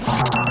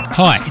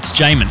Hi, it's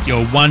Jamin,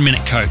 your 1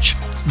 Minute Coach.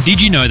 Did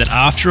you know that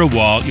after a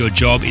while your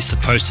job is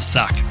supposed to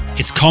suck?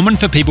 It's common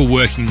for people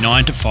working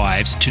 9 to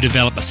 5s to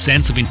develop a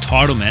sense of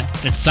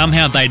entitlement that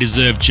somehow they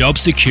deserve job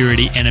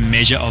security and a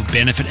measure of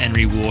benefit and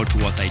reward for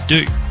what they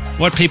do.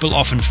 What people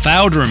often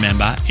fail to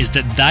remember is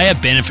that they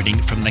are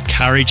benefiting from the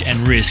courage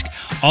and risk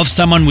of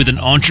someone with an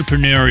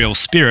entrepreneurial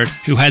spirit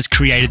who has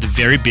created the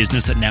very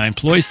business that now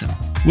employs them.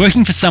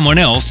 Working for someone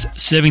else,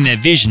 serving their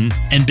vision,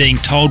 and being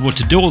told what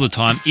to do all the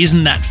time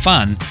isn't that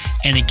fun,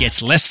 and it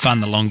gets less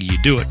fun the longer you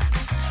do it.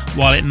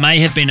 While it may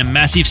have been a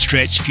massive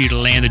stretch for you to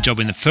land the job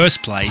in the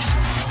first place,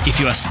 if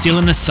you are still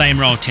in the same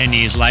role 10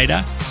 years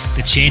later,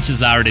 the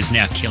chances are it is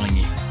now killing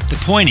you.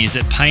 The point is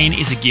that pain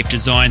is a gift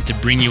designed to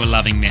bring you a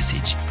loving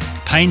message.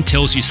 Pain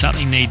tells you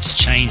something needs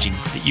changing,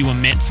 that you were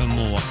meant for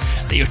more,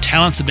 that your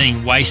talents are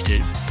being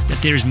wasted, that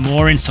there is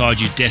more inside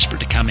you desperate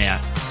to come out.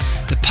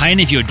 The pain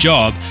of your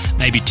job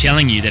may be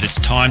telling you that it's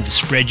time to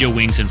spread your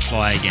wings and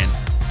fly again.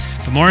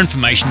 For more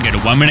information, go to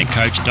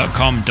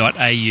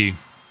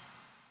oneminutecoach.com.au.